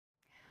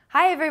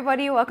Hi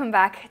everybody, welcome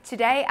back.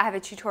 Today I have a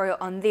tutorial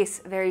on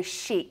this very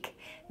chic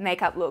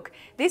makeup look.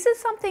 This is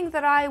something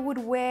that I would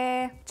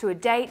wear to a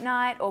date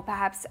night, or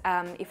perhaps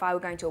if I were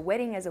going to a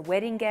wedding as a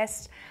wedding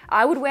guest.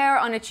 I would wear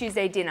it on a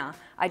Tuesday dinner.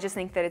 I just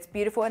think that it's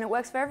beautiful and it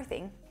works for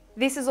everything.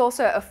 This is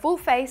also a full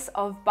face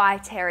of By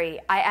Terry.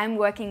 I am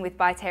working with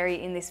By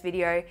Terry in this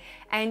video,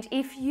 and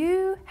if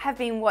you have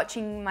been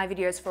watching my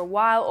videos for a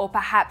while, or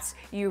perhaps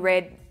you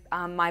read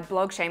my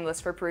blog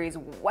Shameless for Peruse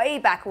way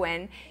back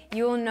when,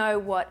 you'll know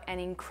what an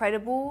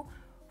incredible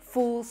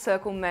full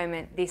circle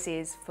moment this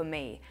is for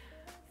me.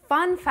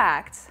 Fun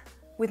fact,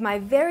 with my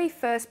very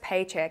first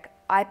paycheck,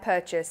 I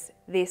purchased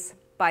this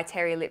By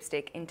Terry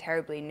lipstick in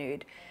Terrybly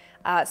Nude.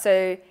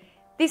 So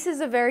this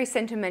is a very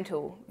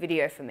sentimental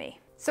video for me.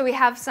 So we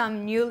have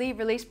some newly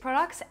released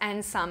products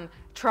and some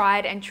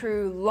tried and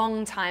true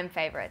long time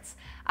favorites.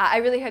 I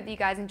really hope that you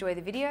guys enjoy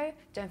the video.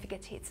 Don't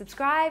forget to hit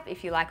subscribe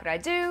if you like what I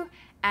do,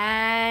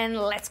 and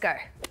let's go.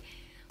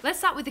 Let's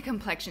start with the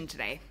complexion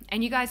today.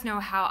 And you guys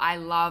know how I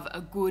love a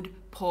good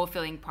pore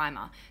filling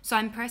primer. So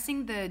I'm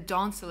pressing the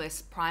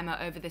Densiliss Primer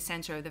over the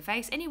center of the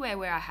face, anywhere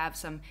where I have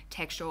some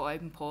texture or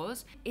open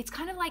pores. It's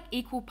kind of like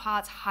equal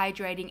parts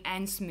hydrating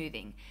and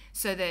smoothing,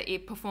 so that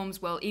it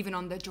performs well even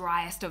on the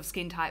driest of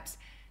skin types,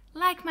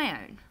 like my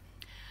own.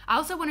 I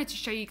also wanted to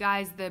show you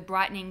guys the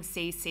Brightening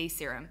CC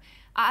Serum.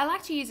 I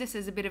like to use this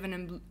as a bit of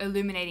an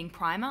illuminating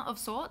primer of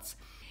sorts.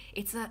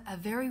 It's a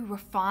very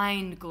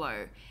refined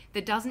glow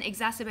that doesn't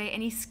exacerbate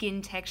any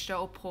skin texture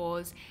or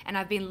pores, and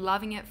I've been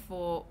loving it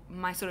for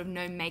my sort of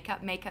no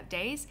makeup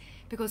days,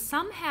 because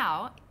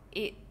somehow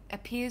it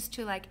appears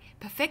to like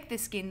perfect the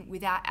skin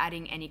without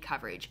adding any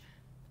coverage.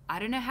 I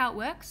don't know how it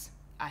works.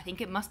 I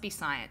think it must be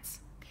science.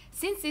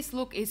 Since this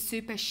look is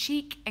super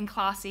chic and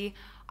classy,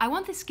 I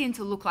want the skin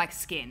to look like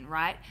skin,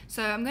 right?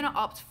 So I'm gonna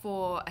opt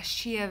for a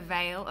sheer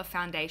veil of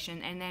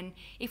foundation, and then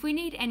if we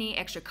need any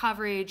extra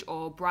coverage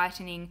or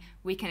brightening,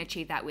 we can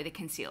achieve that with a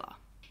concealer.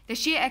 The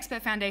Sheer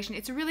Expert foundation,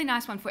 it's a really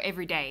nice one for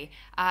every day.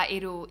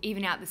 It'll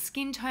even out the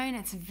skin tone,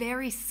 it's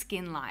very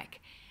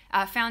skin-like.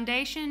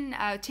 Foundation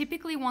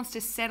typically wants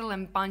to settle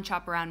and bunch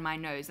up around my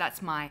nose.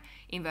 That's my,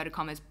 inverted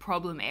commas,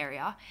 problem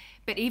area.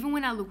 But even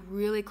when I look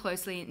really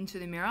closely into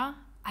the mirror,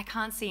 I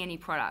can't see any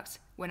products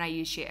when I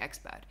use Sheer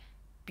Expert.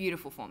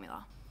 Beautiful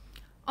formula.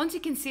 Onto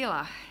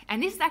concealer,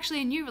 and this is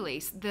actually a new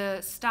release,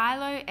 the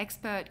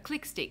Stylo-Expert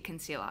Click Stick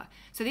Concealer.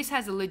 So this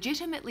has a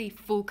legitimately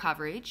full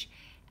coverage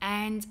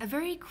and a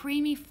very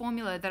creamy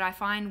formula that I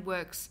find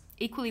works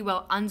equally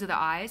well under the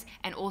eyes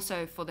and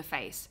also for the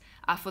face,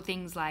 for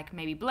things like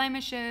maybe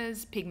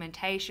blemishes,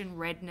 pigmentation,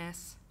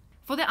 redness.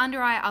 For the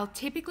under eye, I'll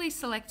typically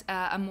select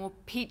a more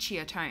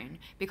peachier tone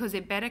because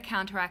it better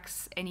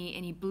counteracts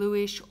any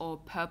bluish or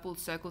purple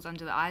circles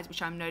under the eyes,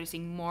 which I'm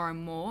noticing more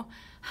and more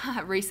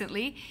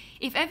recently.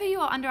 If ever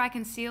your under eye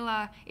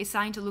concealer is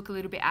starting to look a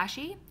little bit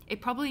ashy,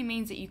 it probably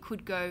means that you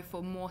could go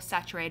for more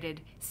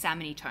saturated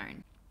salmony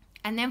tone.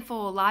 And then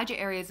for larger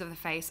areas of the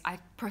face, I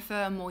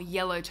prefer a more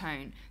yellow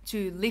tone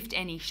to lift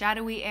any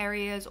shadowy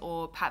areas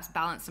or perhaps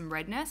balance some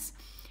redness.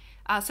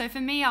 So for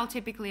me, I'll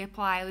typically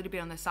apply a little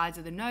bit on the sides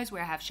of the nose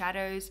where I have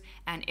shadows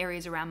and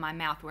areas around my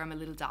mouth where I'm a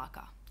little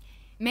darker.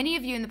 Many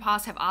of you in the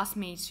past have asked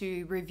me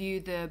to review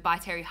the By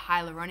Terry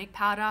Hyaluronic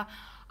Powder.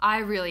 I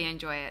really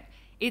enjoy it.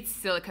 It's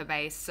silica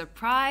based,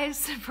 surprise,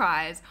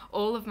 surprise,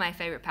 all of my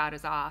favorite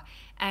powders are.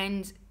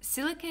 And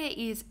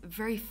silica is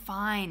very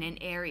fine and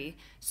airy,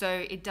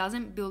 so it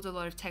doesn't build a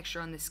lot of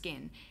texture on the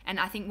skin. And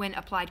I think when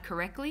applied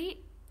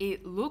correctly,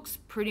 it looks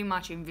pretty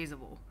much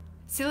invisible.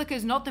 Silica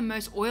is not the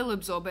most oil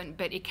absorbent,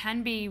 but it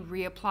can be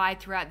reapplied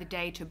throughout the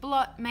day to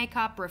blot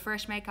makeup,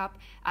 refresh makeup,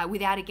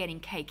 without it getting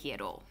cakey at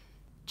all.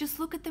 Just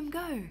look at them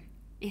go.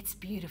 It's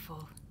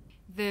beautiful.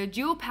 The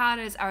dual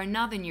powders are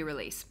another new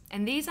release,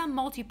 and these are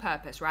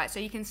multi-purpose, right? So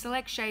you can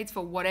select shades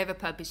for whatever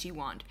purpose you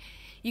want.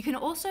 You can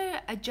also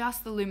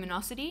adjust the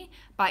luminosity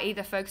by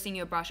either focusing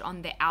your brush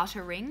on the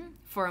outer ring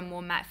for a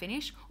more matte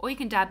finish, or you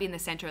can dab in the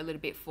center a little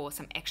bit for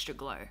some extra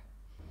glow.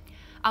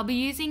 I'll be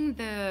using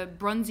the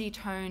bronzy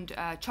toned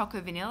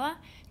Choco Vanilla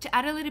to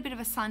add a little bit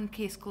of a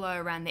sun-kissed glow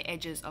around the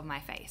edges of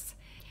my face.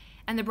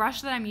 And the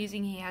brush that I'm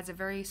using here has a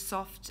very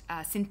soft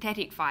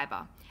synthetic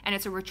fiber, and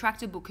it's a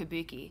retractable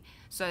Kabuki.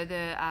 So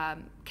the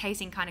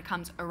casing kind of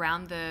comes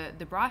around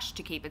the brush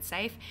to keep it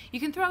safe. You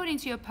can throw it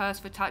into your purse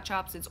for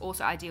touch-ups. It's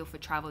also ideal for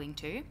traveling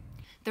too.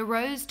 The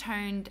rose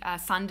toned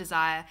Sun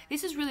Desire,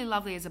 this is really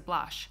lovely as a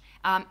blush.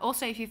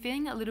 Also, if you're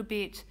feeling a little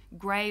bit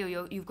grey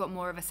or you've got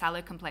more of a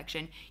sallow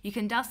complexion, you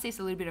can dust this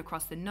a little bit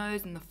across the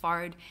nose and the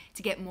forehead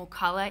to get more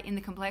colour in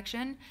the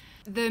complexion.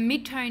 The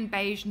mid-tone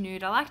beige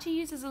nude I like to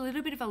use as a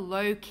little bit of a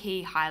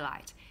low-key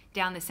highlight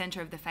down the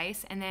centre of the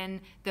face, and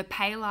then the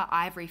paler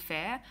ivory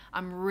fair,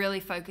 I'm really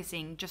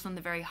focusing just on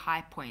the very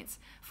high points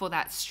for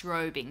that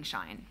strobing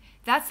shine.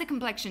 That's the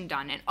complexion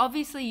done, and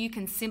obviously you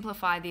can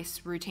simplify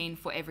this routine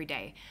for every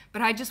day,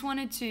 but I just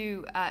wanted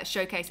to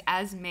showcase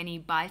as many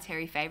By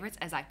Terry favourites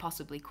as I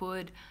possibly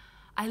could.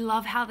 I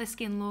love how the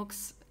skin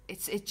looks.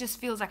 It just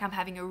feels like I'm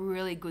having a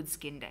really good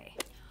skin day.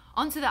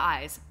 Onto the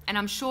eyes, and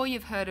I'm sure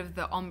you've heard of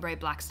the Ombré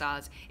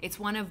Blackstars. It's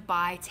one of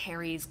by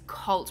Terry's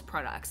cult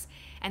products,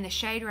 and the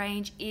shade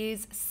range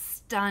is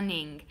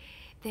stunning.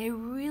 They're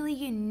really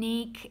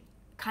unique,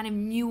 kind of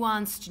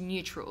nuanced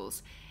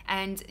neutrals,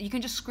 and you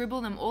can just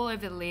scribble them all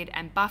over the lid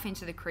and buff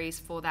into the crease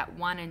for that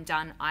one and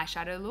done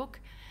eyeshadow look.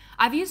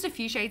 I've used a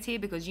few shades here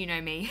because you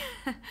know me.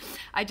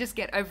 I just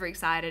get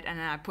overexcited and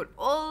then I put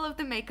all of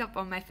the makeup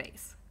on my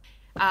face.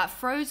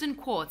 Frozen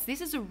Quartz.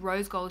 This is a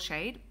rose gold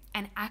shade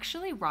and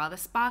actually rather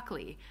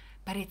sparkly,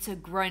 but it's a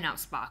grown-up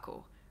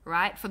sparkle,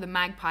 right? For the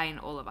magpie in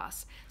all of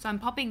us. So I'm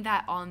popping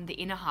that on the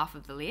inner half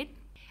of the lid.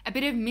 A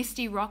bit of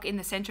Misty Rock in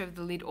the center of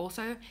the lid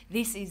also.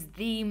 This is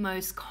the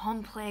most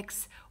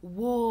complex,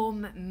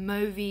 warm,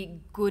 mauvey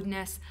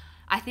goodness.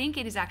 I think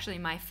it is actually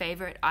my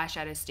favorite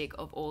eyeshadow stick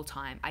of all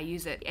time. I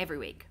use it every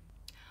week.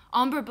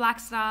 Ombré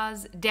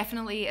Blackstars,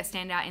 definitely a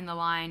standout in the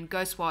line.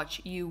 Go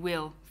swatch, you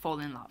will fall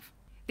in love.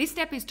 This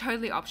step is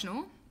totally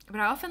optional, but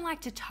I often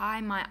like to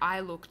tie my eye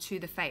look to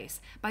the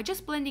face by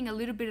just blending a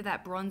little bit of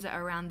that bronzer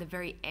around the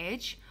very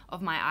edge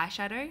of my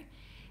eyeshadow.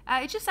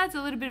 It just adds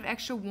a little bit of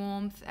extra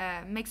warmth,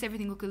 makes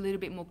everything look a little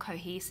bit more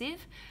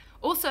cohesive.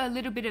 Also a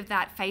little bit of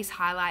that face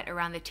highlight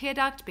around the tear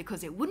duct,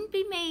 because it wouldn't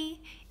be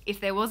me if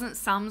there wasn't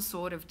some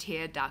sort of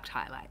tear duct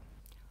highlight.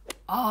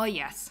 Oh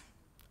yes,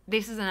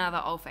 this is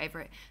another old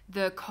favorite,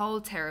 the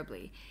Kohl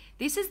Terrybly.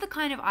 This is the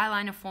kind of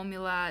eyeliner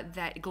formula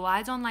that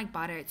glides on like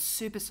butter. It's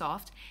super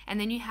soft, and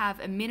then you have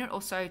a minute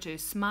or so to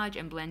smudge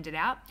and blend it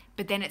out,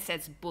 but then it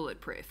says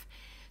bulletproof.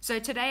 So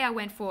today I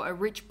went for a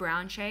rich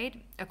brown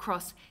shade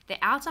across the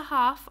outer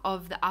half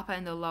of the upper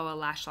and the lower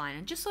lash line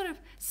and just sort of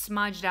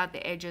smudged out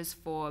the edges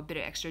for a bit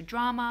of extra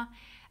drama.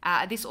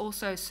 This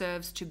also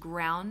serves to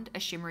ground a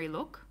shimmery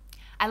look.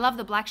 I love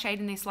the black shade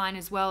in this line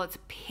as well. It's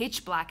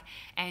pitch black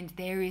and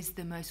there is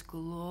the most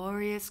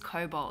glorious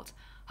cobalt.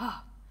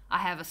 Oh, I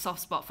have a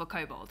soft spot for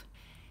cobalt.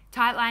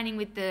 Tight lining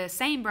with the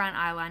same brown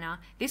eyeliner.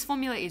 This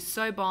formula is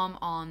so bomb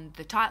on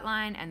the tight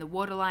line and the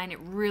waterline. It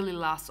really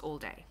lasts all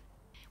day.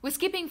 We're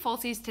skipping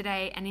falsies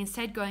today and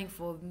instead going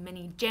for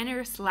many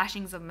generous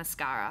lashings of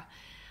mascara.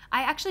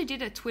 I actually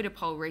did a Twitter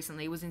poll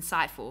recently, it was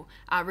insightful,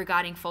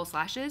 regarding false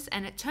lashes,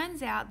 and it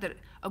turns out that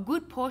a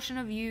good portion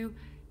of you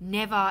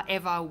never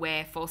ever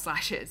wear false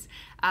lashes.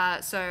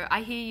 So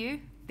I hear you,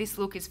 this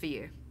look is for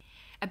you.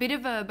 A bit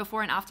of a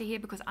before and after here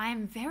because I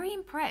am very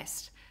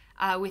impressed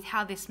with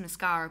how this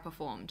mascara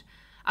performed.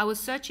 I was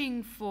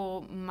searching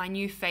for my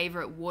new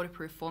favorite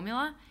waterproof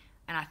formula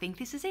and I think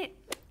this is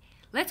it.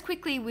 Let's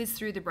quickly whiz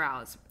through the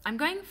brows. I'm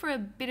going for a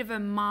bit of a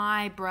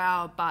my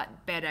brow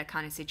but better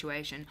kind of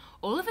situation.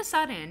 All of a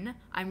sudden,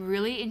 I'm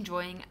really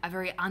enjoying a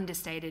very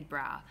understated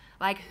brow.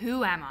 Like,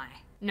 who am I?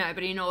 No,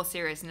 but in all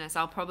seriousness,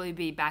 I'll probably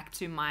be back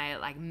to my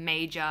like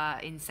major,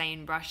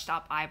 insane brushed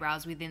up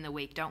eyebrows within the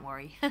week, don't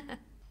worry.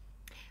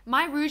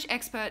 My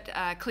Rouge-Expert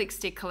Click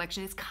Stick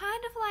collection is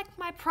kind of like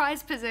my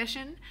prized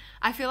possession.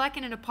 I feel like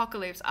in an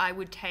apocalypse, I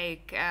would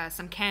take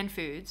some canned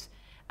foods,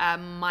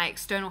 my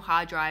external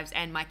hard drives,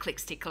 and my Click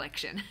Stick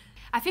collection.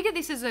 I figured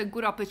this is a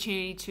good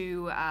opportunity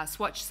to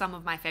swatch some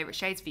of my favorite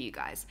shades for you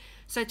guys.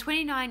 So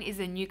 29 is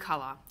a new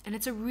color, and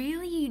it's a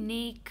really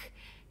unique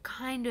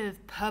kind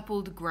of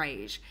purpled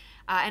greyish.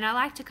 And I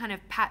like to kind of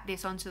pat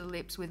this onto the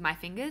lips with my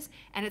fingers,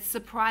 and it's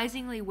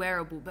surprisingly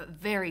wearable, but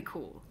very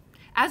cool.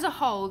 As a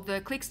whole, the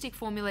Click Stick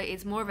formula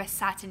is more of a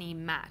satiny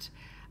matte.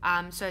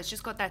 So it's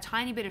just got that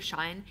tiny bit of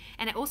shine,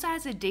 and it also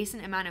has a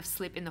decent amount of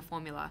slip in the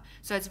formula.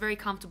 So it's very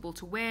comfortable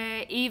to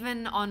wear,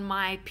 even on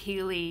my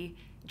peely,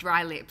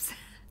 dry lips.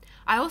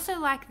 I also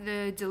like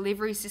the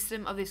delivery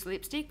system of this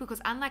lipstick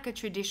because unlike a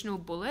traditional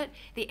bullet,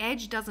 the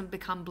edge doesn't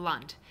become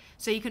blunt.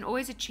 So you can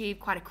always achieve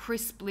quite a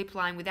crisp lip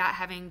line without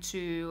having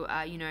to,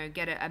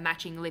 get a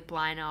matching lip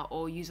liner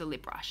or use a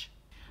lip brush.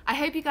 I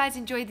hope you guys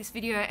enjoyed this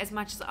video as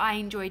much as I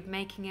enjoyed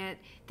making it.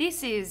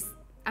 This is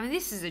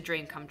a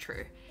dream come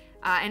true.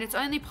 And it's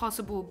only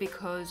possible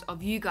because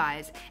of you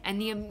guys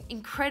and the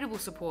incredible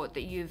support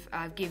that you've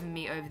given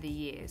me over the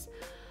years.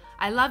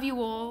 I love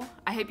you all.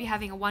 I hope you're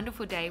having a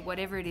wonderful day,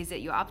 whatever it is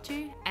that you're up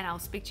to, and I'll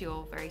speak to you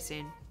all very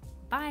soon.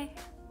 Bye.